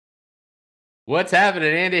What's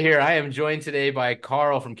happening? Andy here. I am joined today by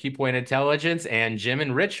Carl from Keypoint Intelligence and Jim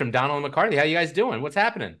and Rich from Donald McCarthy. How you guys doing? What's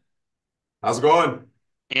happening? How's it going?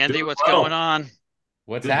 Andy, Doing what's going well. on?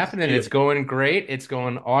 What's Good to see happening? you. It's going great. It's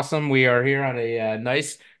going awesome. We are here on a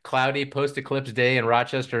nice, cloudy post-eclipse day in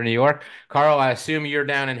Rochester, New York. Carl, I assume you're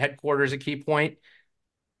down in headquarters at Keypoint.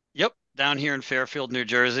 Yep, down here in Fairfield, New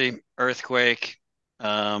Jersey. Earthquake,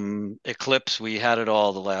 eclipse. We had it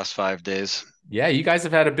all the last 5 days. Yeah, you guys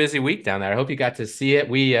have had a busy week down there. I hope you got to see it.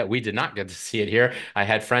 We did not get to see it here. I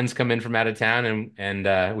had friends come in from out of town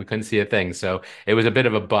and we couldn't see a thing. So it was a bit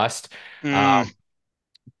of a bust. Mm, Um,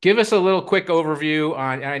 Give us a little quick overview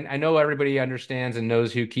on, I know everybody understands and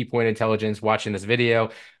knows who Keypoint Intelligence watching this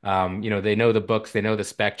video. They know the books, they know the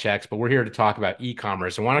spec checks, but we're here to talk about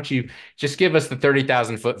e-commerce. And why don't you just give us the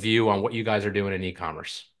 30,000 foot view on what you guys are doing in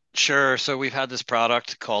e-commerce? sure. So we've had this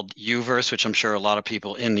product called UVERCE, which I'm sure a lot of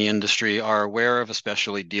people in the industry are aware of,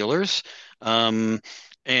 especially dealers. Um,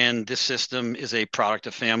 and this system is a product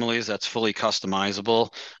of families that's fully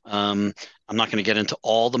customizable. I'm not going to get into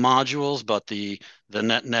all the modules, but the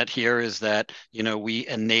net here is that, we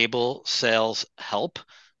enable sales help.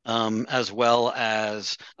 As well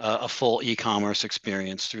as a full e-commerce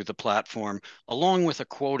experience through the platform, along with a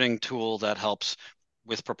quoting tool that helps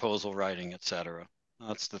with proposal writing, etc.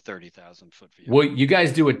 That's the 30,000 foot view. Well, you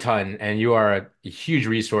guys do a ton and you are a huge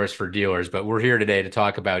resource for dealers, but we're here today to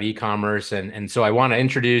talk about e-commerce. And so I want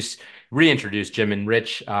to reintroduce Jim and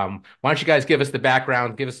Rich. Why don't you guys give us the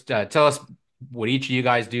background, tell us what each of you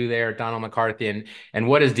guys do there at Donald McCarthy and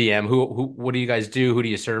what is DM? What do you guys do? Who do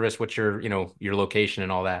you service? What's your location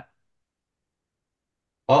and all that?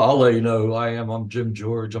 I'll let you know who I am. I'm Jim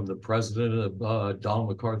George. I'm the president of Donald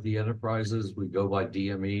McCarthy Enterprises. We go by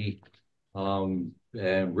DME.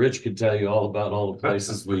 And Rich can tell you all about all the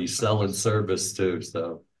places we sell and service to.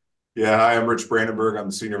 So, Yeah, hi, I'm Rich Brandenburg. I'm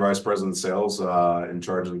the Senior Vice President of Sales, in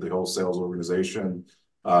charge of the whole sales organization.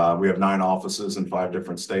 We have 9 offices in 5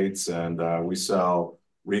 different states, and we sell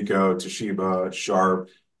Ricoh, Toshiba, Sharp,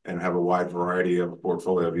 and have a wide variety of a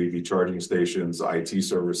portfolio of EV charging stations, IT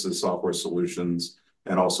services, software solutions,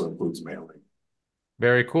 and also includes mailing.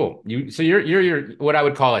 Very cool. You're what I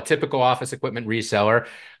would call a typical office equipment reseller.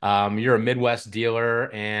 You're a Midwest dealer,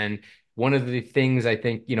 and one of the things I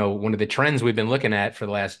think, one of the trends we've been looking at for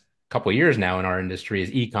the last couple of years now in our industry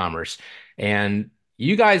is e-commerce. And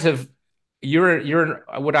you guys you're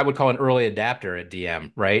what I would call an early adapter at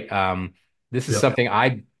DM, right? This is yep. something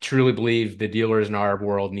I truly believe the dealers in our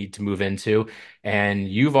world need to move into, and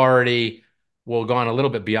you've already gone a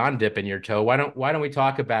little bit beyond dipping your toe. Why don't we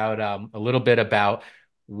talk about a little bit about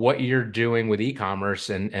what you're doing with e-commerce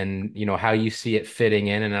and how you see it fitting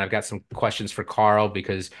in? And I've got some questions for Carl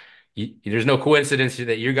because there's no coincidence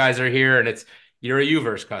that you guys are here and you're a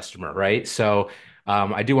UVerse customer, right? So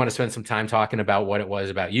I do want to spend some time talking about what it was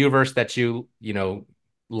about UVerse that you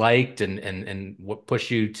liked and what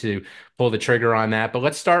pushed you to pull the trigger on that. But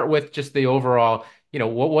let's start with just the overall,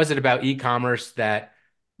 what was it about e-commerce that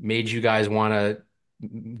made you guys want to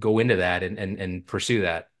go into that and pursue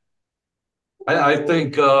that? I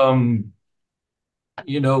think, one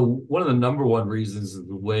of the number one reasons is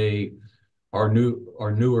the way our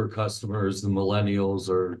newer customers, the millennials,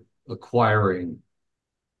 are acquiring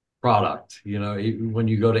product. When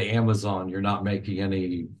you go to Amazon, you're not making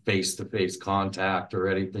any face-to-face contact or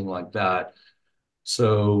anything like that.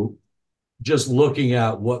 So just looking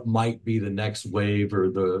at what might be the next wave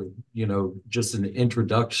or just an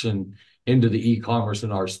introduction into the e-commerce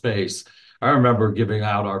in our space. I remember giving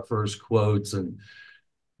out our first quotes and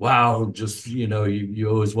wow, just, you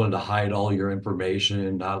always wanted to hide all your information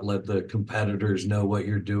and not let the competitors know what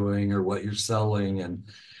you're doing or what you're selling. And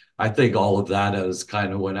I think all of that has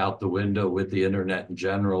kind of went out the window with the internet in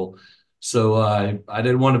general. So I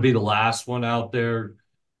didn't want to be the last one out there.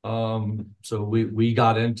 So we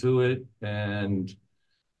got into it and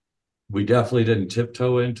we definitely didn't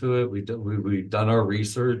tiptoe into it. We've done our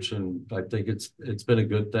research and I think it's been a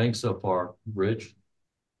good thing so far. Rich?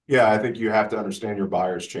 Yeah, I think you have to understand your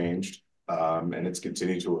buyer's changed, and it's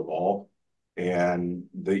continued to evolve. And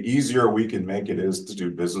the easier we can make it is to do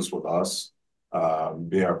business with us,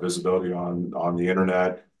 be our visibility on the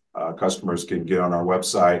internet. Customers can get on our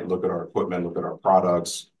website, look at our equipment, look at our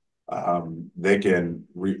products. They can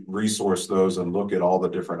resource those and look at all the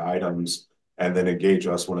different items and then engage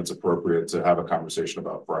us when it's appropriate to have a conversation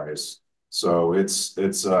about price. So it's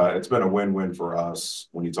been a win-win for us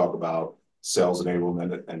when you talk about sales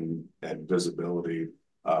enablement and visibility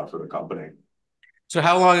for the company. So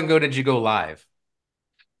how long ago did you go live?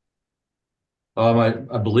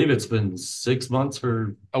 I believe it's been 6 months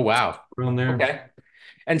or Oh, wow. around there. Okay.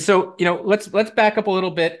 And so, let's back up a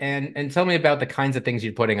little bit and tell me about the kinds of things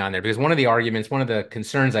you're putting on there. Because one of the arguments, one of the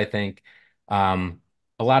concerns, I think, um,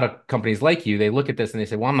 a lot of companies like you, they look at this and they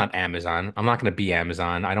say, "Well, I'm not Amazon. I'm not going to be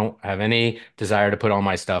Amazon. I don't have any desire to put all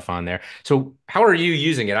my stuff on there." So, how are you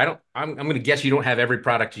using it? I don't. I'm going to guess you don't have every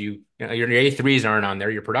product your A3s aren't on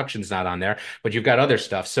there. Your production's not on there, but you've got other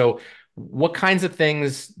stuff. So, what kinds of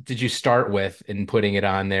things did you start with in putting it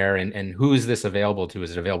on there, and who is this available to?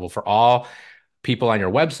 Is it available for all people on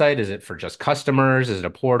your website? Is it for just customers? Is it a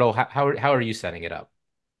portal? How are you setting it up?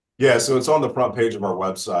 Yeah, so it's on the front page of our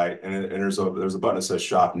website, and there's a button that says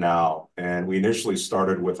Shop Now. And we initially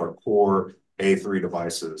started with our core A3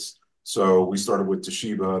 devices. So we started with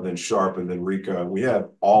Toshiba, then Sharp, and then Rika. We have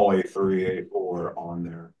all A3, A4 on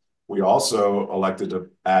there. We also elected to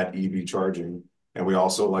add EV charging, and we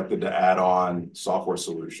also elected to add on software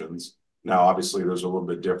solutions. Now, obviously, there's a little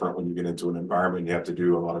bit different when you get into an environment. You have to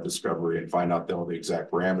do a lot of discovery and find out all the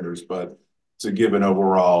exact parameters, but to give an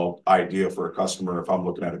overall idea for a customer, if I'm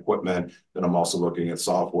looking at equipment, then I'm also looking at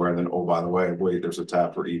software. And then, oh, by the way, wait, there's a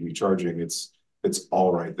tab for EV charging. It's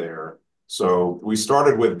all right there. So we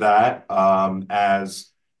started with that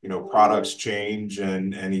as products change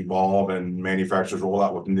and evolve, and manufacturers roll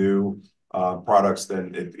out with new products,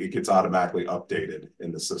 then it gets automatically updated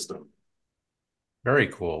in the system. Very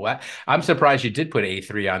cool. I'm surprised you did put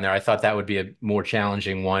A3 on there. I thought that would be a more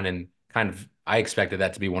challenging one, and I expected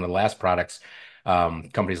that to be one of the last products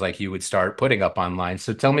companies like you would start putting up online.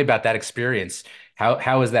 So tell me about that experience. How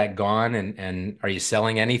has that gone? And are you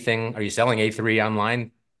selling anything? Are you selling A3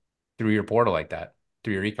 online through your portal like that,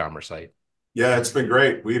 through your e-commerce site? Yeah, it's been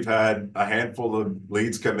great. We've had a handful of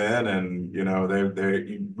leads come in,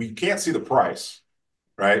 and we can't see the price,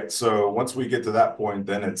 right? So once we get to that point,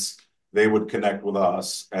 then they would connect with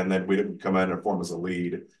us, and then we'd come in and form as a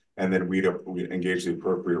lead, and then we'd engage the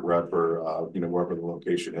appropriate rep or wherever the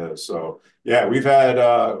location is. So yeah, we've had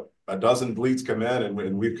a dozen leads come in,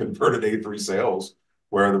 and we've converted A3 sales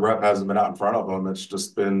where the rep hasn't been out in front of them. It's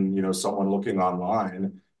just been someone looking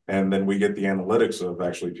online, and then we get the analytics of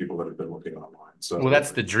actually people that have been looking online. Well, So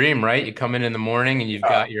that's the dream, right? You come in the morning and you've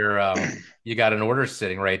got you got an order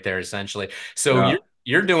sitting right there essentially. So yeah,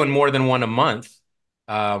 you're doing more than one a month.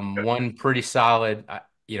 One pretty solid,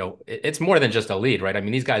 it's more than just a lead, right? I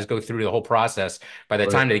mean, these guys go through the whole process. By the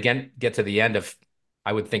time right. they get to the end of,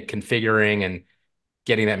 I would think, configuring and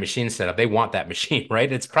getting that machine set up, they want that machine,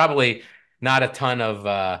 right? It's probably not a ton of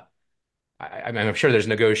I mean, I'm sure there's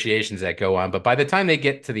negotiations that go on, but by the time they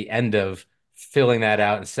get to the end of filling that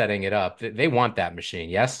out and setting it up, they want that machine.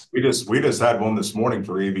 Yes. We just had one this morning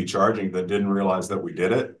for EV charging that didn't realize that we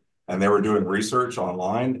did it, and they were doing research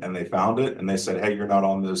online and they found it, and they said, "Hey, you're not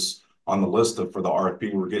on the list for the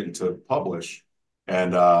RFP we're getting to publish,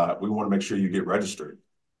 and we want to make sure you get registered."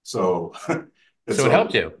 So it's So it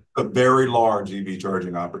helped you. a very large EV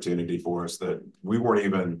charging opportunity for us that we weren't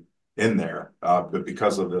even in there, but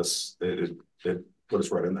because of this, it put us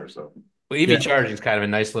right in there. So Well, EV Yeah, charging is kind of a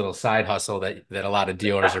nice little side hustle that a lot of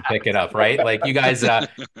dealers are picking up, right? Like you guys,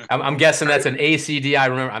 I'm guessing that's an ACDI.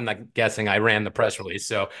 Remember, I'm not guessing. I ran the press release,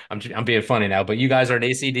 so I'm being funny now. But you guys are an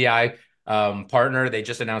ACDI partner. They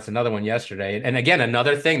just announced another one yesterday, and again,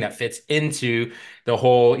 another thing that fits into the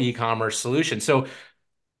whole e-commerce solution. So,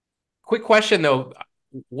 quick question though,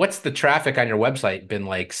 what's the traffic on your website been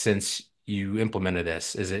like since you implemented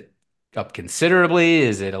this? Is it up considerably?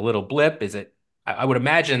 Is it a little blip? I would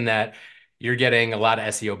imagine that you're getting a lot of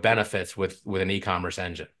SEO benefits with an e-commerce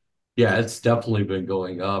engine. yeah, it's definitely been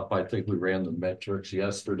going up. I think we ran the metrics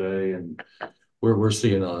yesterday, and we're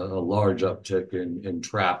seeing a large uptick in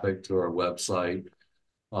traffic to our website.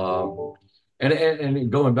 Um,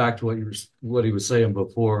 and going back to what he was saying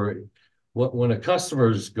before, when a customer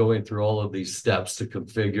is going through all of these steps to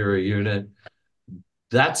configure a unit,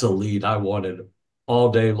 that's a lead I wanted all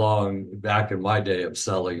day long back in my day of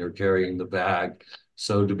selling or carrying the bag.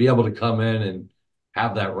 So to be able to come in and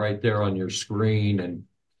have that right there on your screen, and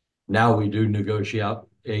now we do negotiate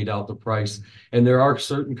out the price. And there are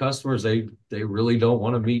certain customers, they really don't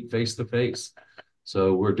want to meet face to face.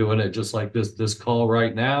 So we're doing it just like this call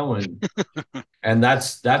right now, and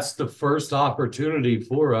that's the first opportunity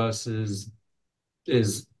for us is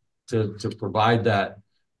to provide that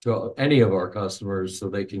to any of our customers so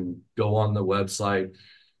they can go on the website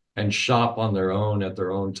and shop on their own at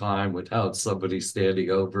their own time without somebody standing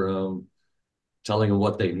over them, telling them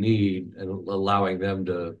what they need and allowing them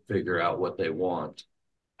to figure out what they want.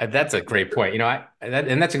 That's a great point.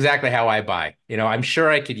 And that's exactly how I buy. I'm sure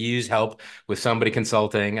I could use help with somebody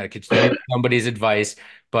consulting. I could use somebody's advice,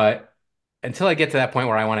 but until I get to that point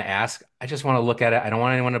where I want to ask, I just want to look at it. I don't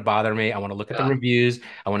want anyone to bother me. I want to look at the Yeah. reviews.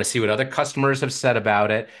 I want to see what other customers have said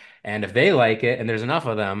about it. And if they like it and there's enough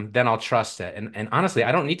of them, then I'll trust it. And honestly,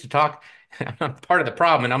 I don't need to talk. I'm part of the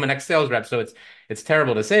problem, and I'm an ex-sales rep, so it's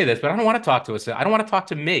terrible to say this, but I don't want to talk to us. I don't want to talk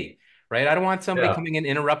to me, right? I don't want somebody Yeah. coming in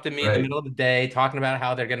interrupting me in the Right. middle of the day, talking about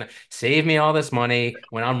how they're going to save me all this money.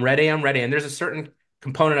 When I'm ready, I'm ready. And there's a certain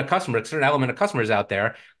component of customers, a certain element of customers out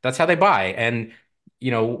there. That's how they buy. And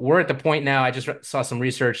we're at the point now. I just saw some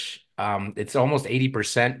research. It's almost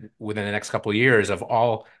 80% within the next couple of years of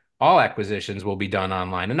all acquisitions will be done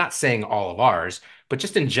online. I'm not saying all of ours, but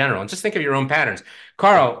just in general. And just think of your own patterns.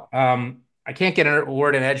 Carl, I can't get a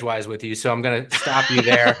word in edgewise with you, so I'm going to stop you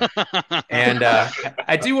there. And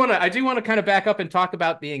I do want to kind of back up and talk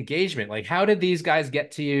about the engagement. Like, how did these guys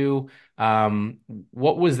get to you?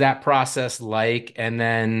 What was that process like? And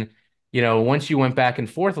then, once you went back and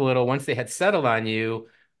forth a little, once they had settled on you,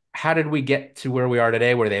 how did we get to where we are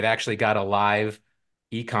today, where they've actually got a live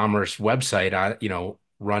e-commerce website on,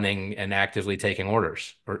 running and actively taking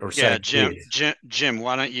orders or Yeah, setting Jim, leads? Jim,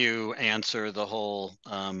 why don't you answer the whole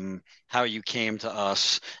how you came to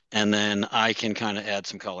us, and then I can kind of add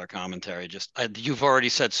some color commentary. You've already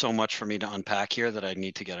said so much for me to unpack here that I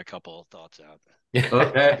need to get a couple of thoughts out.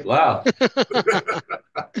 Okay. Wow.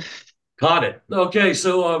 Got it. Okay.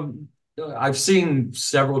 So I've seen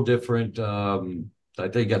several different I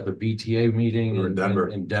think at the BTA meeting We were in Denver.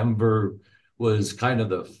 in Denver was kind of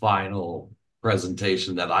the final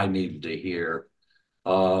presentation that I needed to hear.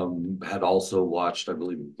 Had also watched, I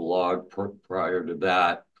believe, a blog prior to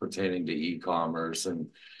that pertaining to e-commerce, and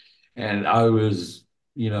I was,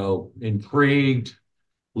 intrigued,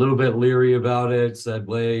 a little bit leery about it. Said,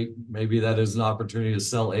 wait, maybe that is an opportunity to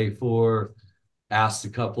sell A4. Asked a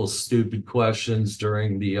couple of stupid questions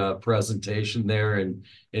during the presentation there in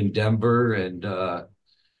Denver, and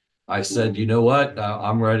I said, you know what,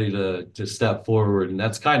 I'm ready to step forward, and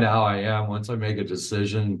that's kind of how I am. Once I make a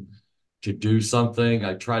decision to do something,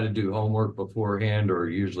 I try to do homework beforehand, or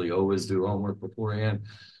usually always do homework beforehand.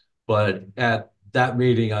 But at that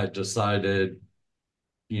meeting, I decided,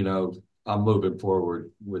 I'm moving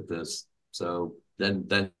forward with this. So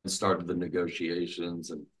then started the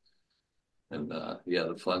negotiations and yeah,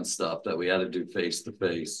 the fun stuff that we had to do face to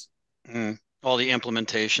face. All the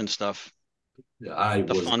implementation stuff, I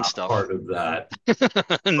the was fun not stuff. part of that.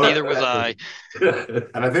 Neither was I.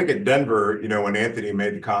 And I think in Denver, when Anthony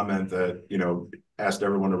made the comment that, asked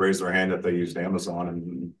everyone to raise their hand if they used Amazon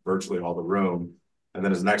in virtually all the room. And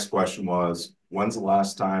then his next question was, when's the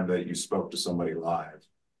last time that you spoke to somebody live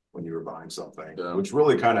when you were buying something? Yeah. Which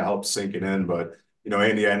really kind of helped sink it in. But,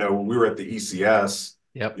 Andy, I know we were at the ECS.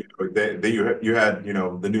 Yep. You had,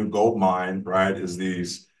 the new gold mine, right? Is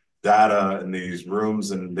these data in these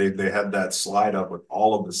rooms, and they had that slide up with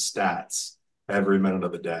all of the stats every minute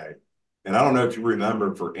of the day. And I don't know if you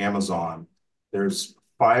remember, for Amazon, there's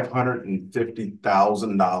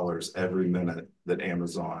 $550,000 every minute that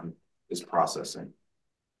Amazon is processing.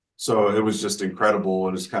 So it was just incredible.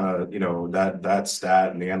 And it's kind of, that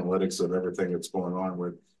stat and the analytics of everything that's going on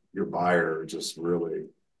with your buyer just really,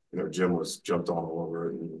 Jim was jumped on all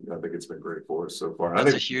over it. And I think it's been great for us so far. And I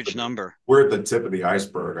That's a think huge number. we're at the tip of the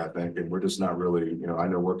iceberg, I think. And we're just not really, I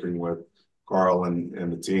know working with Carl and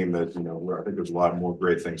the team that, I think there's a lot more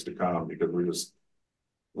great things to come, because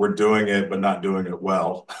we're doing it, but not doing it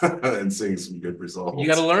well and seeing some good results. You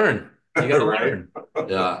got to learn. You got to Right? learn.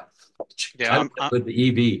 Yeah. Yeah, With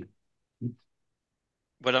the EV.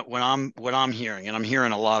 what I'm hearing, and I'm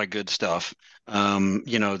hearing a lot of good stuff.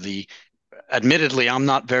 Admittedly, I'm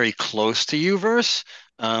not very close to UVERCE.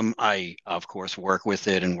 I of course work with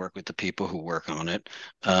it and work with the people who work on it.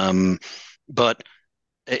 But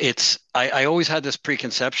I always had this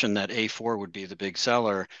preconception that A4 would be the big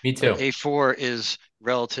seller, Me but too. A4 is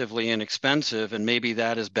relatively inexpensive, and maybe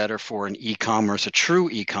that is better for a true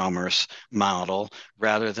e-commerce model,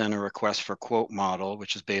 rather than a request for quote model,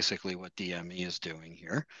 which is basically what DME is doing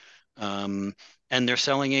here. And they're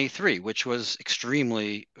selling A3, which was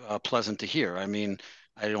extremely pleasant to hear. I mean,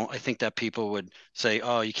 I think that people would say,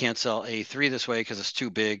 oh, you can't sell A3 this way because it's too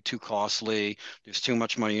big, too costly. There's too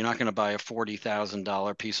much money. You're not going to buy a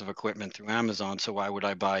 $40,000 piece of equipment through Amazon. So why would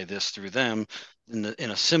I buy this through them in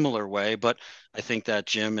a similar way? But I think that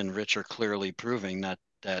Jim and Rich are clearly proving that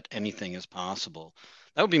anything is possible.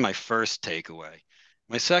 That would be my first takeaway.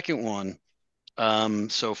 My second one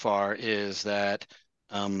so far is that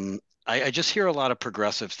I just hear a lot of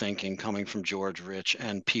progressive thinking coming from George Rich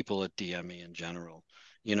and people at DME in general.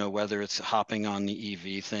 Whether it's hopping on the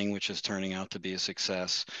EV thing, which is turning out to be a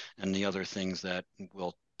success, and the other things that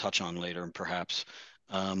we'll touch on later, and perhaps,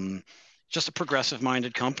 just a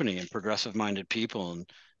progressive-minded company and progressive-minded people.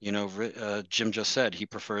 And Jim just said he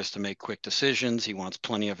prefers to make quick decisions. He wants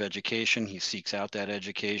plenty of education. He seeks out that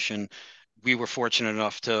education. We were fortunate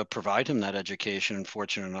enough to provide him that education and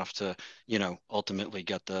fortunate enough to, ultimately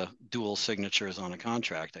get the dual signatures on a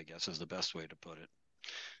contract, I guess is the best way to put it.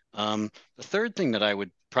 The third thing that I would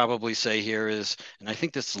probably say here is, and I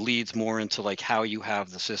think this leads more into like how you have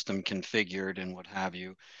the system configured and what have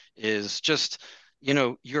you, is just, I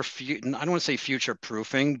don't want to say future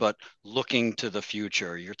proofing, but looking to the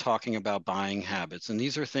future. You're talking about buying habits. And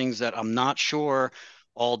these are things that I'm not sure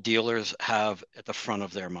all dealers have at the front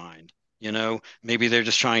of their mind. Maybe they're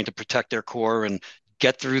just trying to protect their core and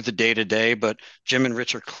get through the day to day, but Jim and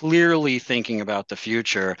Rich are clearly thinking about the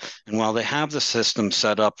future. And while they have the system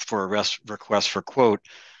set up for a request for quote,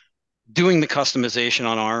 doing the customization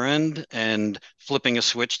on our end and flipping a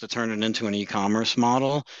switch to turn it into an e-commerce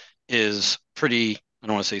model is pretty, I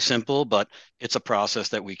don't want to say simple, but it's a process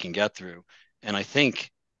that we can get through. And I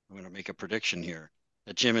think I'm going to make a prediction here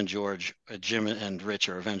that Jim and Rich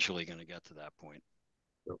are eventually going to get to that point.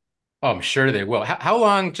 Oh, I'm sure they will. How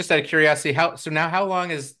long, just out of curiosity, how long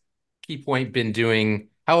has Keypoint been doing,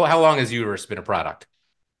 how long has UVERCE been a product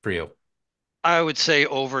for you? I would say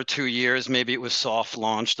over 2 years. Maybe it was soft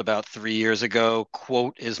launched about 3 years ago.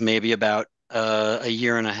 Quote is maybe about a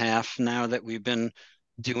year and a half now that we've been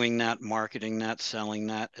doing that, marketing that, selling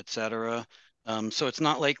that, etc. So it's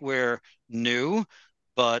not like we're new,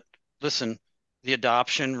 but listen, the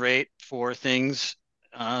adoption rate for things,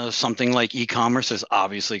 something like e-commerce is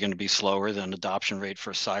obviously going to be slower than adoption rate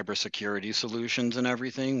for cybersecurity solutions and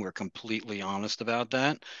everything. We're completely honest about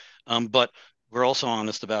that. But we're also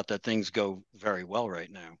honest about that things go very well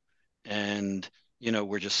right now. And,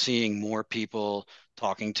 we're just seeing more people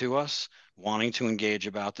talking to us, wanting to engage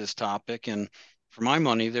about this topic. And for my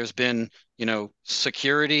money, there's been,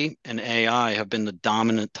 security and AI have been the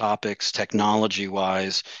dominant topics technology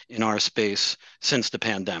wise in our space since the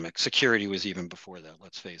pandemic. Security was even before that,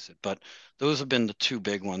 let's face it. But those have been the two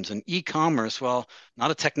big ones. And e-commerce, well,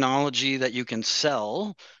 not a technology that you can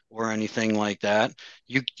sell or anything like that.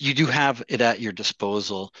 You do have it at your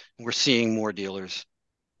disposal. We're seeing more dealers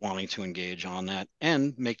wanting to engage on that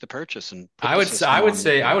and make the purchase and put the system I would on their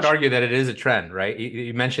say, I would page. argue that it is a trend, right?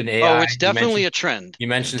 You mentioned Oh, AI, it's definitely a trend. you It's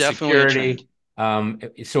mentioned definitely a trend.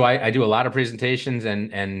 security. So I do a lot of presentations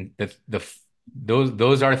and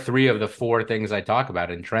those are three of the four things I talk about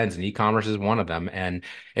in trends, and e-commerce is one of them. And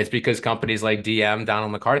it's because companies like DM,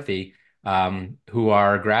 Donald McCarthy, who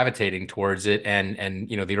are gravitating towards it, and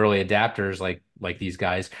the early adapters like these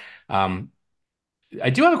guys. I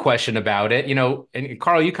do have a question about it, and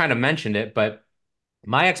Carl, you kind of mentioned it, but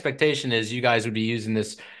my expectation is you guys would be using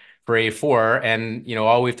this for A4, and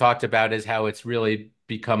all we've talked about is how it's really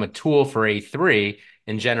become a tool for A3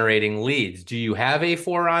 in generating leads. Do you have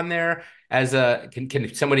A4 on there as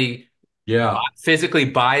can somebody Yeah. physically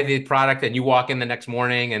buy the product and you walk in the next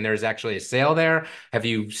morning and there's actually a sale there? Have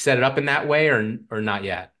you set it up in that way or not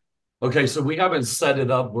yet? Okay, so we haven't set it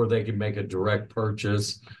up where they can make a direct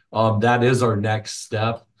purchase. That is our next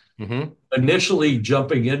step. Mm-hmm. Initially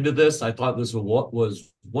jumping into this, I thought this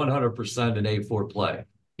was 100% an A4 play.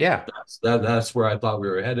 Yeah. That's where I thought we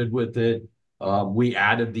were headed with it. We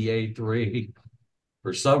added the A3.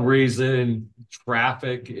 For some reason,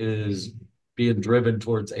 traffic is being driven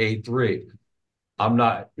towards A3. I'm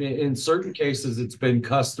not, in certain cases, it's been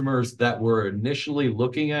customers that were initially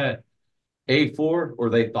looking at A4 or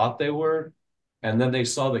they thought they were, and then they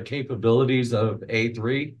saw the capabilities of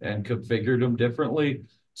A3 and configured them differently.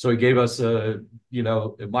 So it gave us it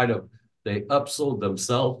might have, they upsold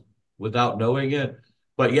themselves without knowing it.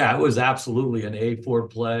 But yeah, it was absolutely an A4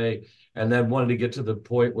 play. And then wanted to get to the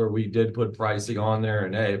point where we did put pricing on there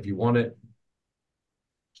and hey, if you want it.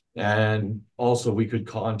 And also we could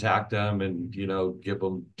contact them and, give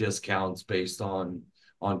them discounts based on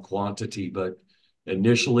quantity. But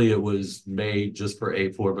initially it was made just for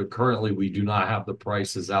A4, but currently we do not have the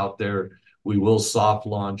prices out there. We will soft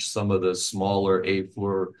launch some of the smaller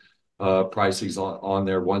A4 pricings on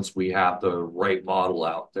there once we have the right model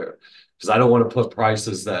out there. Because I don't want to put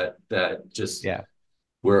prices that just Yeah.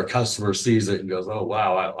 where a customer sees it and goes, oh,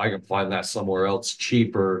 wow, I can find that somewhere else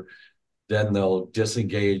cheaper. Then they'll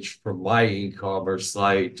disengage from my e-commerce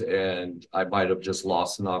site and I might have just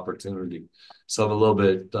lost an opportunity. So I'm a little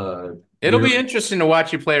bit It'll be interesting to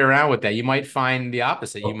watch you play around with that. You might find the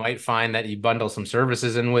opposite. You might find that you bundle some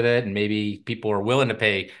services in with it, and maybe people are willing to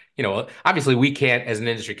pay. Obviously we can't as an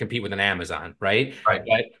industry compete with an Amazon, right? right.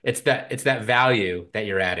 But it's that value that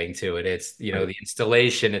you're adding to it. It's, Right. the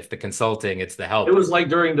installation, it's the consulting, it's the It help. was like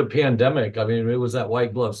during the pandemic. I mean, it was that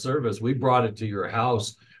white glove service. We brought it to your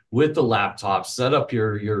house. with the laptop, set up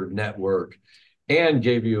your network, and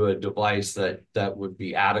gave you a device that would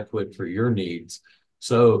be adequate for your needs.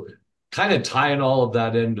 So kind of tying all of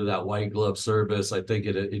that into that white glove service, I think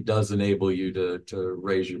it does enable you to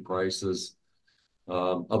raise your prices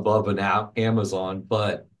above an Amazon.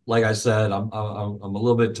 But like I said, I'm a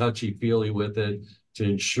little bit touchy feely with it to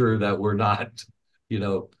ensure that we're not,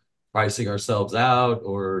 pricing ourselves out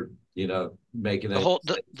or making The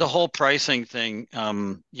it. whole pricing thing,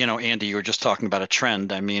 Andy, you were just talking about a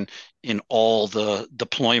trend. I mean, in all the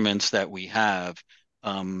deployments that we have,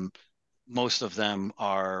 um, most of them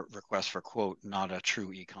are requests for quote, not a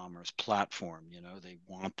true e-commerce platform. They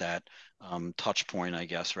want that touch point, I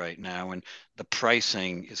guess, right now. And the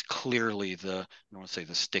pricing is clearly I don't want to say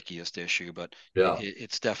the stickiest issue, but Yeah.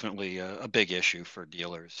 it's definitely a big issue for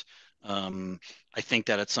dealers. I think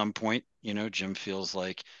that at some point, Jim feels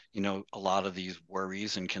like, a lot of these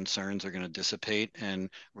worries and concerns are going to dissipate and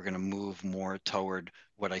we're going to move more toward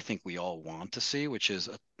what I think we all want to see, which is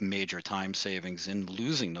a major time savings in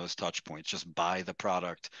losing those touch points. Just buy the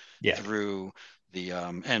product Yeah. through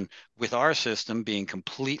and with our system being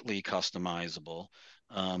completely customizable,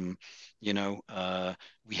 um,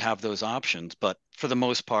 we have those options. But for the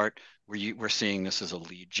most part, we're seeing this as a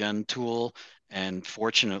lead gen tool. And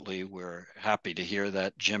fortunately, we're happy to hear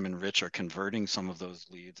that Jim and Rich are converting some of those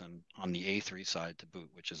leads on the A3 side to boot,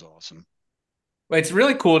 which is awesome. Well, it's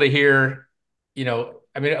really cool to hear,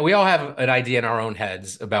 I mean, we all have an idea in our own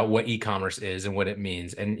heads about what e-commerce is and what it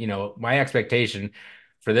means. And, my expectation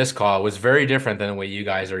for this call was very different than the way you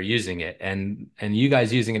guys are using it. And you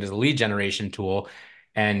guys using it as a lead generation tool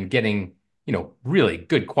and getting, really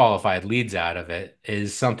good qualified leads out of it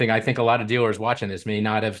is something I think a lot of dealers watching this may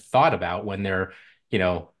not have thought about when they're,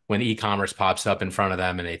 when e-commerce pops up in front of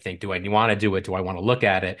them and they think, do I want to do it? Do I want to look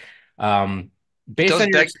at it? Um, It Based does on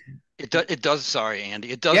your, beg it does, sorry,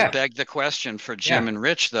 Andy. It does yeah, beg the question for Jim yeah. and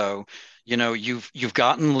Rich, though. You've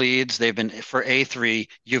gotten leads, they've been for A3,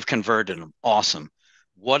 you've converted them. Awesome.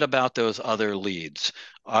 What about those other leads?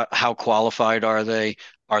 How qualified are they?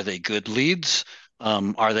 Are they good leads?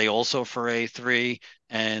 Are they also for A3?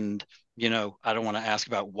 And I don't want to ask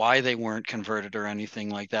about why they weren't converted or anything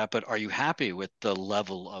like that, but are you happy with the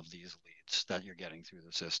level of these leads that you're getting through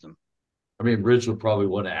the system? I mean, Rich would probably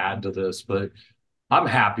want to add to this, but I'm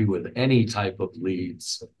happy with any type of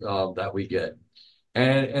leads that we get.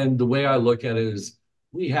 And the way I look at it is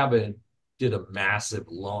we haven't did a massive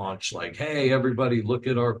launch like, hey, everybody, look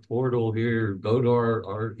at our portal here, go to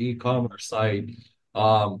our e-commerce site.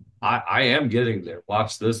 I am getting there.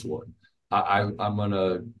 Watch this one. I'm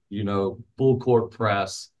gonna, full court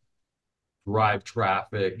press, drive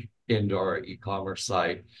traffic into our e-commerce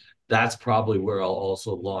site. That's probably where I'll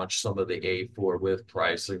also launch some of the A4 with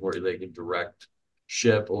pricing where they can direct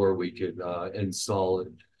ship or we could install it.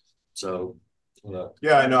 So,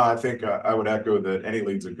 Yeah, I know. I think I would echo that any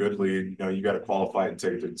lead's a good lead. You got to qualify and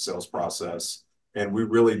take it through the sales process. And we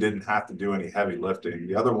really didn't have to do any heavy lifting.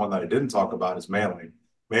 The other one that I didn't talk about is mailing.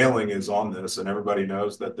 Mailing is on this, and everybody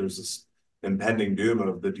knows that there's this impending doom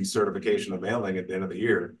of the decertification of mailing at the end of the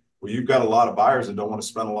year. Well, you've got a lot of buyers that don't want to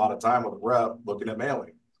spend a lot of time with a rep looking at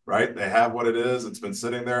mailing, right? They have what it is. It's been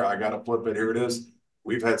sitting there. I got to flip it. Here it is.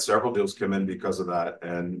 We've had several deals come in because of that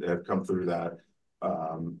and have come through that.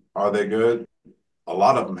 Are they good? A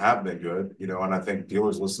lot of them have been good, and I think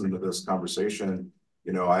dealers listening to this conversation,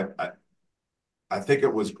 I think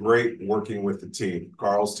it was great working with the team,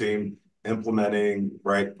 Carl's team, implementing,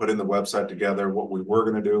 right, putting the website together, what we were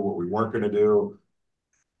going to do, what we weren't going to do.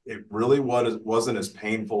 It really wasn't as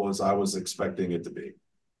painful as I was expecting it to be.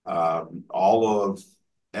 All of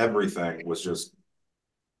everything was just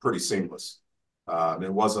pretty seamless.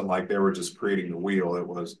 It wasn't like they were just creating the wheel.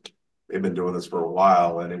 They've been doing this for a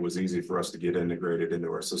while, and it was easy for us to get integrated into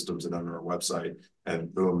our systems and under our website,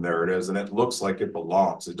 and boom, there it is. And it looks like it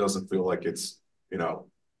belongs. It doesn't feel like it's,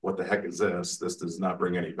 what the heck is this? This does not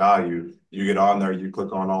bring any value. You get on there, you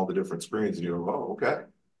click on all the different screens, and you go, oh, okay.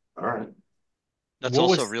 All right. That's What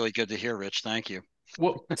also was really good to hear, Rich. Thank you.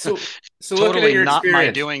 well, so looking at Totally your not my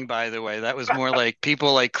experience, doing, by the way. That was more like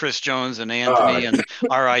people like Chris Jones and Anthony and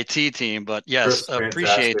our IT team. But yes, Chris,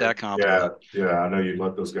 appreciate fantastic. that compliment. Yeah. I know you'd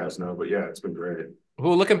let those guys know, but yeah, it's been great.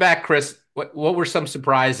 well, looking back, Chris, what were some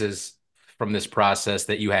surprises from this process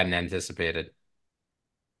that you hadn't anticipated?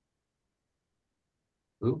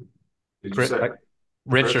 Who did you Chris, say?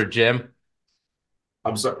 Rich Chris? or Jim?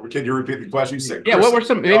 I'm sorry. Can you repeat the question? You said Yeah, Chris. what were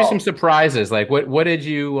some Oh, surprises? Like what did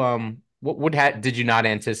you did you not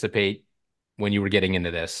anticipate when you were getting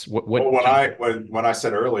into this? well, What when I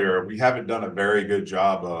said earlier, we haven't done a very good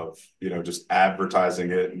job of just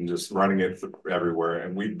advertising it and just running it everywhere,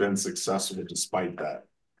 and we've been successful despite that,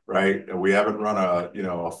 right? And we haven't run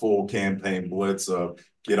a full campaign blitz of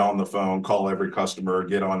get on the phone, call every customer,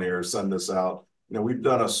 get on here, send this out. We've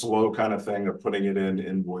done a slow kind of thing of putting it in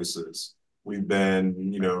invoices. We've been,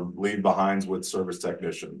 leave behinds with service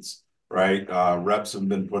technicians, right? Reps have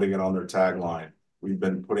been putting it on their tagline. We've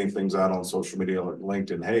been putting things out on social media like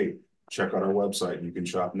LinkedIn. Hey, check out our website. You can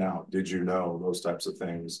shop now. Did you know? Those types of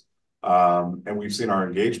things. And we've seen our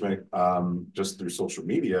engagement just through social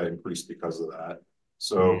media increase because of that.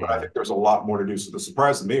 So, but I think there's a lot more to do. So the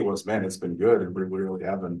surprise to me was, man, it's been good, and we really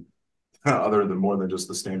haven't, other than more than just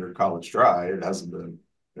the standard college dry, it hasn't been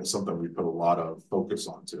something we put a lot of focus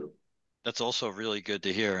on too. That's also really good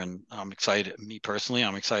to hear. And I'm excited, me personally,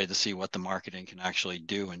 I'm excited to see what the marketing can actually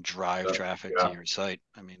do and drive traffic to your site.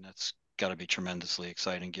 I mean, that's got to be tremendously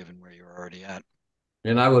exciting given where you're already at.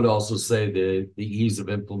 And I would also say the ease of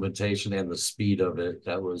implementation and the speed of it,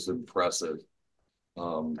 that was impressive.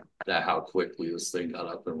 That how quickly this thing got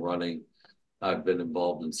up and running. I've been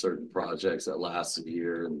involved in certain projects that last a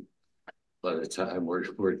year, and by the time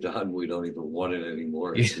we're done, we don't even want it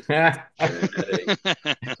anymore. It's just,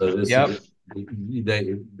 so this Yep. is,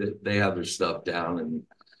 they have their stuff down, and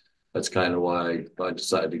that's kind of why I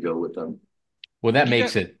decided to go with them. Well, that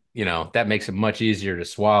makes it, that makes it much easier to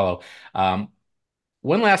swallow.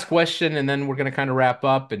 One last question, and then we're going to kind of wrap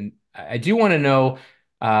up. And I do want to know,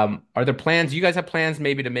 are there plans? You guys have plans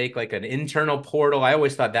maybe to make like an internal portal? I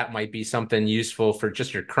always thought that might be something useful for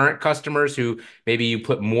just your current customers who maybe you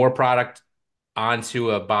put more product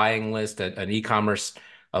onto a buying list, an e-commerce,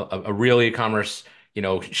 a real e-commerce,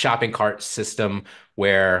 shopping cart system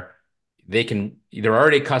where they're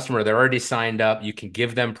already a customer, they're already signed up. You can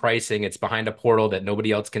give them pricing. It's behind a portal that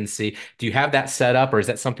nobody else can see. Do you have that set up, or is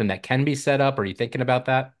that something that can be set up? Are you thinking about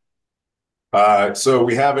that? So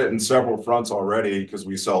we have it in several fronts already because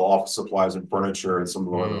we sell office supplies and furniture in some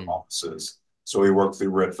of the other offices. So we work through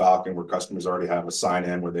Red Falcon where customers already have a sign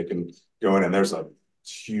in where they can go in, and there's a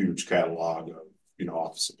huge catalog of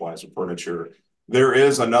office supplies and furniture. There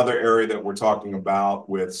is another area that we're talking about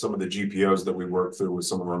with some of the GPOs that we work through with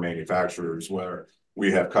some of our manufacturers where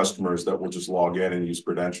we have customers that will just log in and use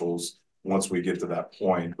credentials once we get to that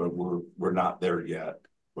point, but we're not there yet.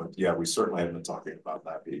 But yeah, we certainly have been talking about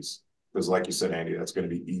that piece. Because like you said, Andy, that's going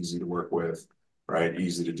to be easy to work with, right?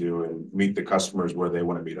 Easy to do and meet the customers where they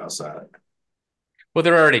want to meet us at. Well,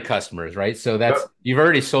 they're already customers, right? So you've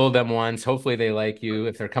already sold them once. Hopefully they like you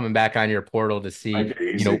if they're coming back on your portal to see,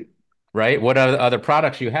 right, what other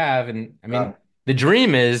products you have. And I mean, the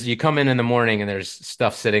dream is you come in the morning and there's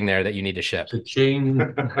stuff sitting there that you need to ship.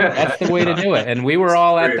 That's the way to do it. And we were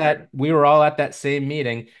all at that same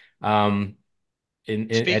meeting. At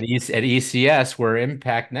ECS where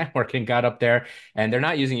Impact Networking got up there, and they're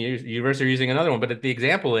not using UVERCE, they're using another one. But the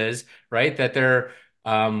example is right that they're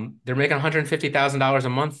making $150,000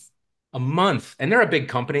 a month, and they're a big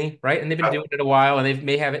company, right? And they've been doing it a while, and they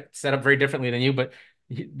may have it set up very differently than you, but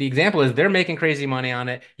the example is they're making crazy money on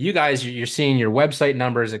it. You guys, you're seeing your website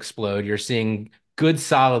numbers explode. You're seeing good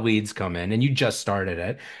solid leads come in, and you just started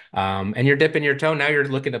it, and you're dipping your toe. Now you're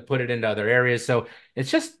looking to put it into other areas. So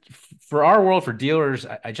it's just for our world, for dealers,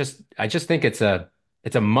 I just think it's a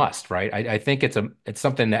must, right? I think it's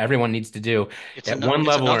something that everyone needs to do at one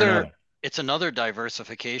level or another. It's another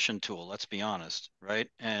diversification tool, let's be honest, right?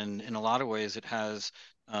 And in a lot of ways, it has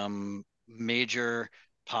major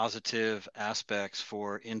positive aspects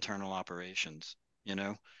for internal operations,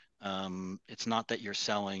 It's not that you're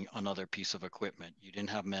selling another piece of equipment. You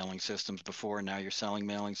didn't have mailing systems before. Now you're selling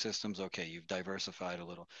mailing systems. Okay, you've diversified a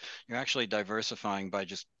little. You're actually diversifying by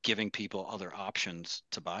just giving people other options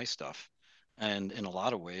to buy stuff. And in a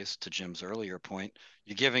lot of ways, to Jim's earlier point,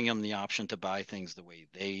 you're giving them the option to buy things the way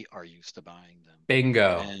they are used to buying them.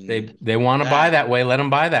 Bingo. And they want to buy that way. Let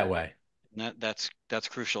them buy that way. That's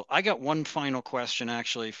crucial. I got one final question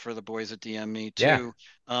actually for the boys at DME too,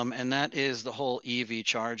 and that is the whole EV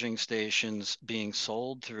charging stations being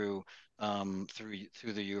sold through the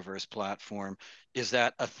UVERCE platform. Is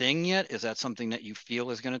that a thing yet? Is that something that you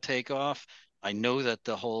feel is going to take off? I know that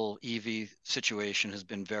the whole EV situation has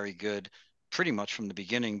been very good pretty much from the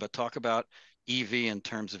beginning, but talk about EV in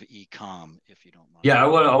terms of e-com, if you don't mind. Yeah, I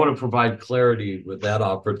want to provide clarity with that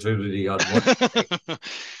opportunity on what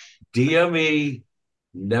DME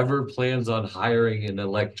never plans on hiring an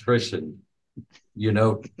electrician,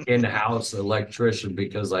 in-house electrician,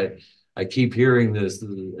 because I keep hearing this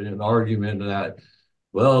in an argument that,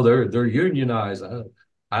 well, they're unionized.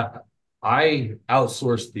 I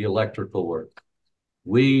outsource the electrical work.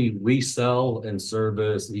 We sell and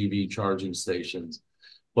service EV charging stations,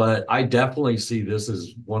 but I definitely see this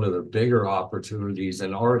as one of the bigger opportunities,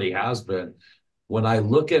 and already has been, when I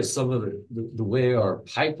look at some of the way our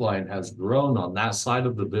pipeline has grown on that side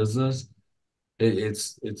of the business,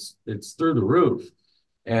 it's through the roof.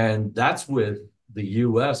 And that's with the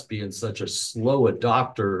US being such a slow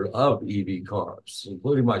adopter of EV cars,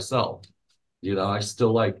 including myself. I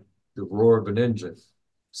still like the roar of an engine.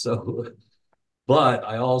 So, but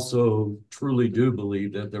I also truly do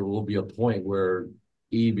believe that there will be a point where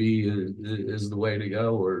EV is the way to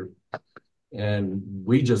go, and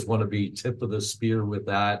we just want to be tip of the spear with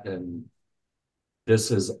that. And this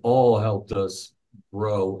has all helped us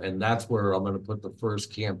grow. And that's where I'm going to put the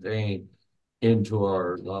first campaign into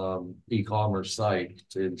our e-commerce site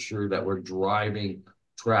to ensure that we're driving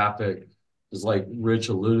traffic. Because like Rich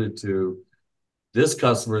alluded to, this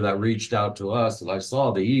customer that reached out to us, and I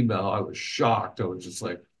saw the email, I was shocked. I was just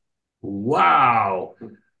like, wow,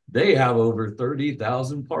 they have over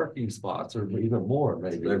 30,000 parking spots, or even more,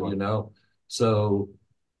 maybe. So,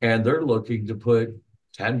 and they're looking to put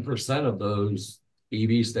 10% of those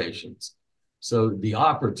EV stations. So the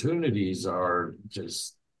opportunities are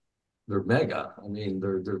just, they're mega. I mean,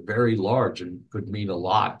 they're very large and could mean a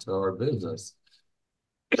lot to our business.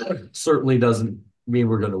 Certainly doesn't mean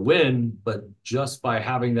we're going to win, but just by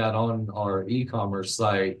having that on our e-commerce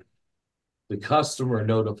site, the customer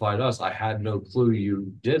notified us, I had no clue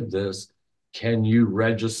you did this. Can you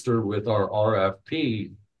register with our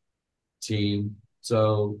RFP team?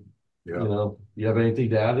 So, you have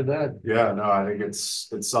anything to add to that? Yeah, no, I think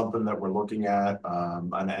it's something that we're looking at.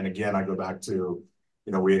 And again, I go back to,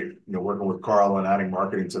 working with Carl and adding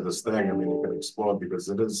marketing to this thing. I mean, it can explode because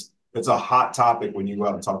it's a hot topic when you go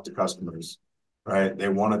out and talk to customers, right? They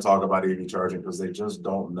want to talk about EV charging because they just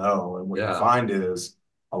don't know. And what you find is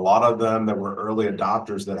a lot of them that were early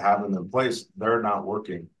adopters that have them in place, they're not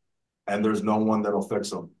working, and there's no one that'll fix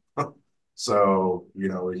them. So, you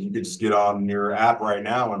could just get on your app right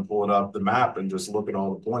now and pull it up the map and just look at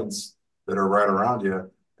all the points that are right around you.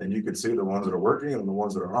 And you can see the ones that are working and the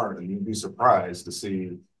ones that aren't. And you'd be surprised to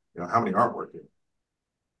see, how many aren't working.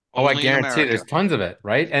 Oh, I Only in guarantee there's America. tons of it,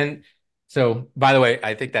 right? And so, by the way,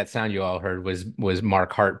 I think that sound you all heard was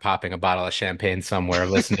Mark Hart popping a bottle of champagne somewhere,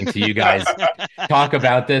 listening to you guys talk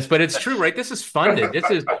about this. But it's true, right? This is funded. This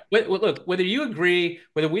is look, whether you agree,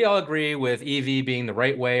 whether we all agree with EV being the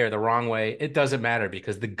right way or the wrong way, it doesn't matter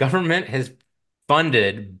because the government has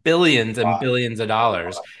funded billions and billions of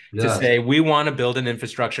dollars to say we want to build an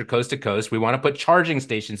infrastructure coast to coast. We want to put charging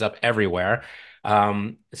stations up everywhere.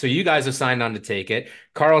 So you guys have signed on to take it.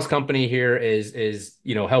 Carl's company here is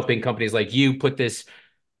helping companies like you put this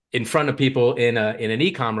in front of people in an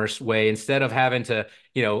e-commerce way instead of having to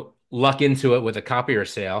luck into it with a copier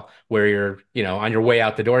sale where you're on your way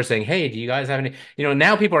out the door saying, hey, do you guys have any,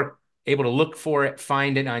 now people are able to look for it,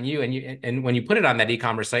 find it on you, and when you put it on that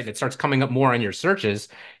e-commerce site and it starts coming up more on your searches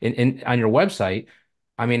on your website.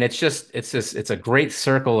 I mean, it's a great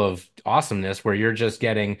circle of awesomeness where you're just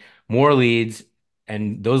getting more leads,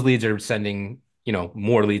 and those leads are sending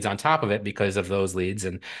more leads on top of it because of those leads,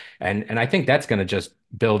 and I think that's going to just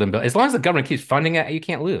build and build. As long as the government keeps funding it, you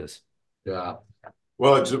can't lose. Yeah.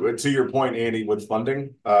 Well, to your point, Andy, with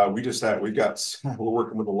funding, we're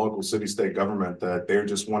working with the local city-state government that they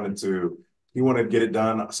just wanted to get it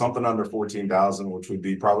done, something under 14,000, which would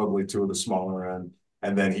be probably two of the smaller end.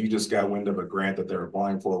 And then he just got wind of a grant that they're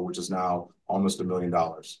applying for, which is now almost $1 million.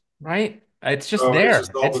 Right? It's just there. It's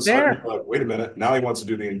just all of a sudden, you're like, wait a minute, now he wants to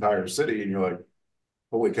do the entire city, and you're like,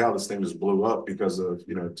 holy cow, this thing just blew up because of,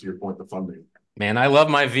 to your point, the funding. Man, I love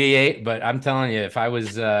my V8, but I'm telling you, if I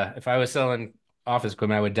was selling office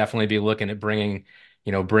equipment, I would definitely be looking at bringing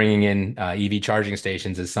in EV charging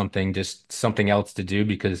stations as something else to do,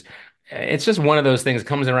 because it's just one of those things that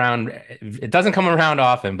comes around. It doesn't come around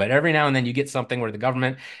often, but every now and then you get something where the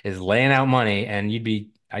government is laying out money, and you'd be,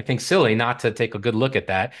 I think, silly not to take a good look at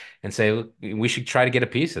that and say, we should try to get a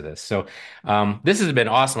piece of this. So this has been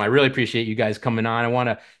awesome. I really appreciate you guys coming on. I want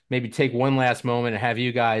to maybe take one last moment and have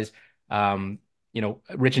you guys,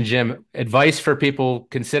 Rich and Jim, advice for people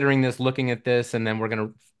considering this, looking at this, and then we're going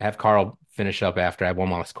to have Carl finish up after. I have one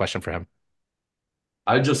last question for him.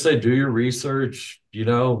 I just say do your research.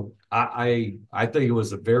 I think it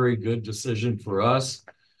was a very good decision for us.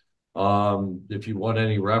 If you want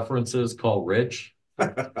any references, call Rich.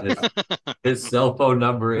 His cell phone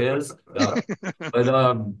number is. I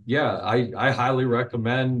highly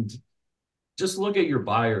recommend. Just look at your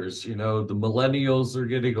buyers. The millennials are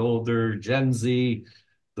getting older, Gen Z,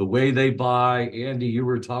 the way they buy. Andy, you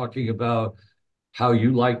were talking about how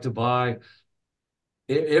you like to buy.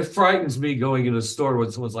 It frightens me going in a store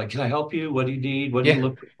when someone's like, can I help you? What do you need? What are you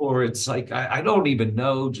looking for? It's like, I don't even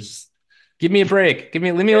know. Just give me a break. Leave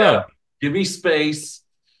me alone. Give me space.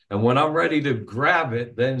 And when I'm ready to grab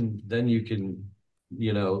it, then you can,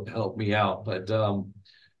 help me out. But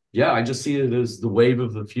yeah, I just see it as the wave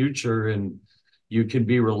of the future, and you can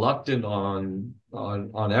be reluctant on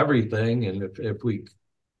everything. And if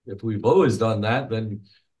we've always done that, then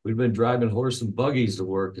we've been driving horse and buggies to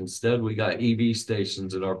work. Instead, we got EV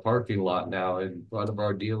stations in our parking lot now in front of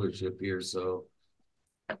our dealership here. So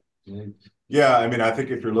yeah. Yeah, I mean, I think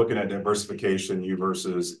if you're looking at diversification,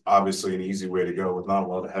 UVERCE is obviously an easy way to go with not a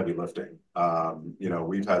lot of heavy lifting.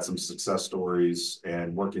 We've had some success stories,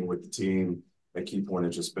 and working with the team at Keypoint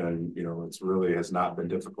has just been, it's really has not been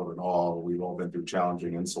difficult at all. We've all been through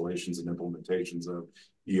challenging installations and implementations of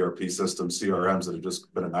ERP systems, CRMs that have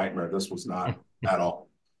just been a nightmare. This was not at all.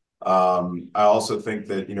 I also think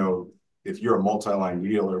that, if you're a multi-line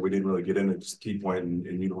dealer, we didn't really get into just Keypoint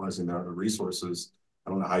and utilizing their other resources. I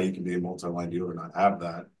don't know how you can be a multi-line dealer and not have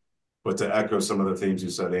that. But to echo some of the themes you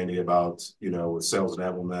said, Andy, about, with sales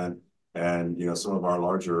enablement and, some of our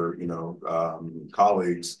larger,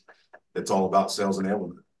 colleagues, it's all about sales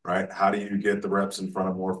enablement, right? How do you get the reps in front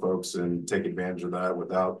of more folks and take advantage of that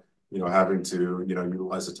without, having to,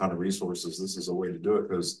 utilize a ton of resources? This is a way to do it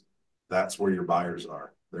because that's where your buyers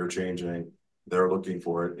are. They're changing, they're looking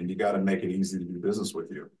for it, and you got to make it easy to do business with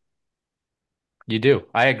you. You do.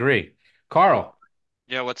 I agree. Carl,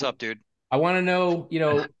 Yeah, what's up, dude? I want to know,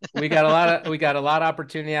 we got a lot of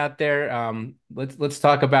opportunity out there. Let's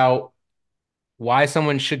talk about why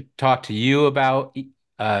someone should talk to you about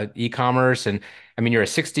e-commerce. And I mean, you're a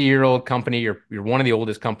 60-year-old company. You're one of the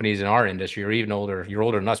oldest companies in our industry. You're even older. You're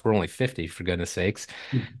older than us. We're only 50, for goodness sakes.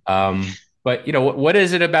 But what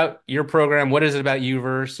is it about your program? What is it about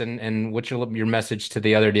UVERSE, and what's your message to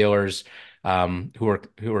the other dealers who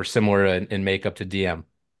are similar in makeup to DM?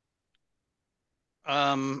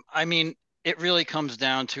 I mean, it really comes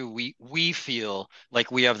down to we feel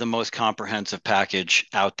like we have the most comprehensive package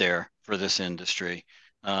out there for this industry.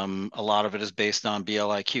 A lot of it is based on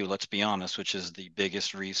BLIQ, let's be honest, which is the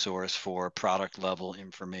biggest resource for product level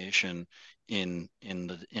information in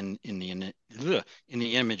the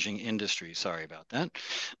imaging industry. Sorry about that.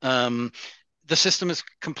 The system is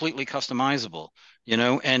completely customizable,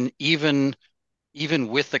 and even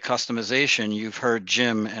with the customization, you've heard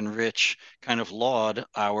Jim and Rich kind of laud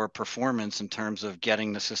our performance in terms of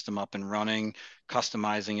getting the system up and running,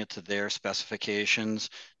 customizing it to their specifications,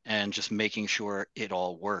 and just making sure it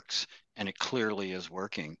all works. And it clearly is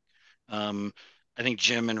working. I think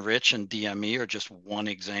Jim and Rich and DME are just one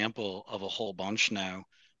example of a whole bunch now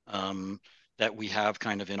that we have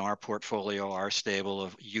kind of in our portfolio, our stable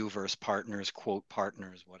of UVERSE partners, quote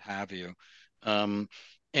partners, what have you.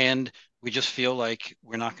 And we just feel like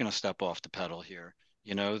we're not going to step off the pedal here.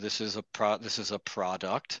 This is a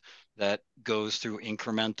product that goes through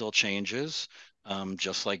incremental changes,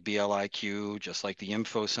 just like BLIQ, just like the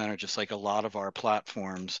Info Center, just like a lot of our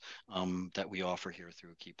platforms that we offer here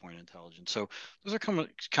through Keypoint Intelligence. So those are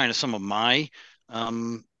kind of some of my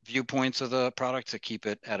viewpoints of the product to keep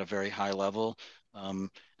it at a very high level. And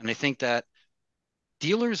I think that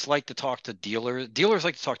dealers like to talk to dealers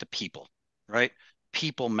like to talk to people, right?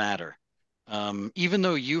 People matter. Even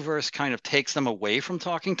though UVERSE kind of takes them away from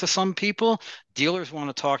talking to some people, dealers want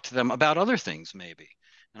to talk to them about other things, maybe.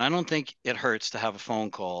 And I don't think it hurts to have a phone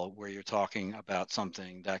call where you're talking about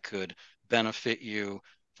something that could benefit you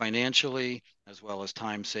financially as well as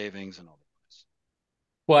time savings and otherwise.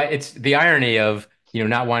 Well, it's the irony of,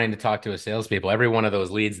 not wanting to talk to a salespeople. Every one of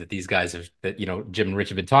those leads that these guys have, that, Jim and Rich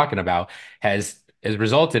have been talking about has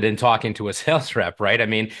resulted in talking to a sales rep, right? I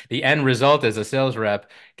mean, the end result is a sales rep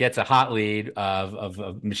gets a hot lead of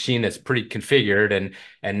a machine that's pretty configured,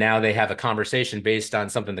 and now they have a conversation based on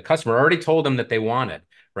something the customer already told them that they wanted,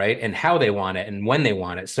 right? And how they want it and when they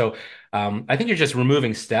want it. So I think you're just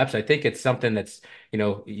removing steps. I think it's something that's,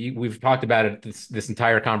 we've talked about it this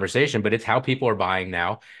entire conversation, but it's how people are buying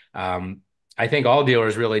now. I think all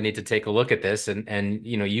dealers really need to take a look at this, and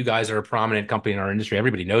you guys are a prominent company in our industry.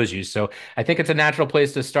 Everybody knows you, so I think it's a natural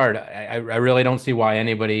place to start. I really don't see why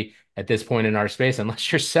anybody at this point in our space,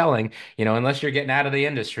 unless you're selling, unless you're getting out of the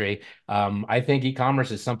industry, I think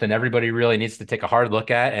e-commerce is something everybody really needs to take a hard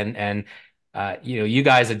look at. And you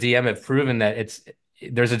guys at DM have proven that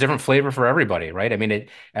there's a different flavor for everybody, right? I mean,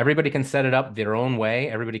 everybody can set it up their own way.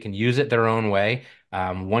 Everybody can use it their own way.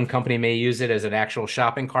 One company may use it as an actual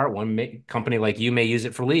shopping cart. One company like you may use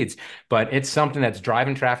it for leads, but it's something that's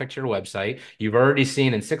driving traffic to your website. You've already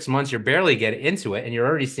seen in 6 months, you're barely getting into it, and you're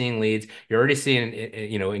already seeing leads. You're already seeing,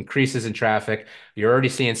 increases in traffic. You're already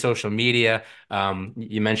seeing social media.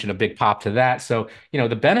 You mentioned a big pop to that. So,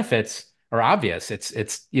 the benefits are obvious.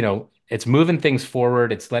 It's moving things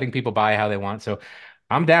forward. It's letting people buy how they want. So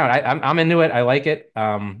I'm down. I'm into it. I like it.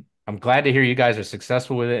 I'm glad to hear you guys are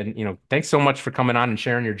successful with it. And thanks so much for coming on and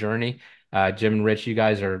sharing your journey. Jim and Rich, you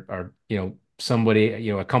guys are somebody,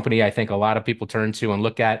 a company I think a lot of people turn to and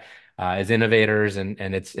look at as innovators, and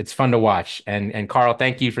it's fun to watch. And Carl,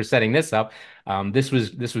 thank you for setting this up. This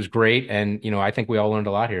was great, and I think we all learned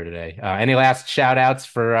a lot here today. Any last shout outs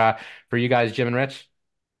for you guys, Jim and Rich?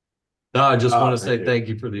 No, I just want to Thank say you. thank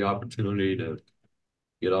you for the opportunity to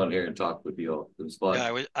get on here and talk with you all. It was fun.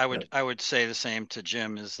 Yeah, I would say the same to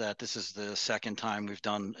Jim, is that this is the second time we've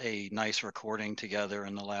done a nice recording together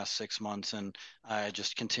in the last 6 months, and I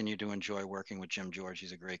just continue to enjoy working with Jim George.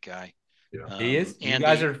 He's a great guy. Yeah. He is. You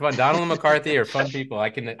guys Andy, are fun. Donald and McCarthy are fun people. I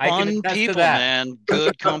can fun attest to people, that. man.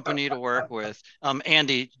 Good company to work with.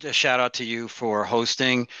 Andy, a shout out to you for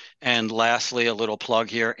hosting. And lastly, a little plug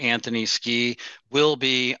here. Anthony Ski will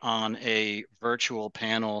be on a virtual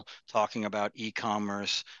panel talking about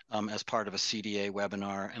e-commerce as part of a CDA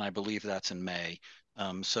webinar, and I believe that's in May.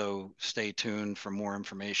 So stay tuned for more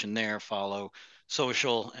information there. Follow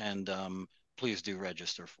social, and please do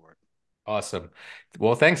register for it. Awesome.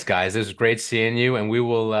 Well, thanks, guys. It was great seeing you, and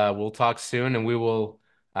we'll talk soon, and we're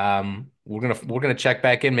gonna check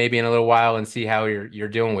back in maybe in a little while and see how you're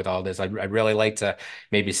doing with all this. I'd really like to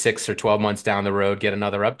maybe 6 or 12 months down the road get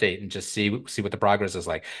another update and just see what the progress is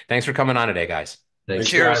like. Thanks for coming on today, guys. Thanks. Thanks,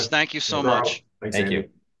 Cheers. guys. Thank you No so problem. much. Thanks, Thank Andy. you.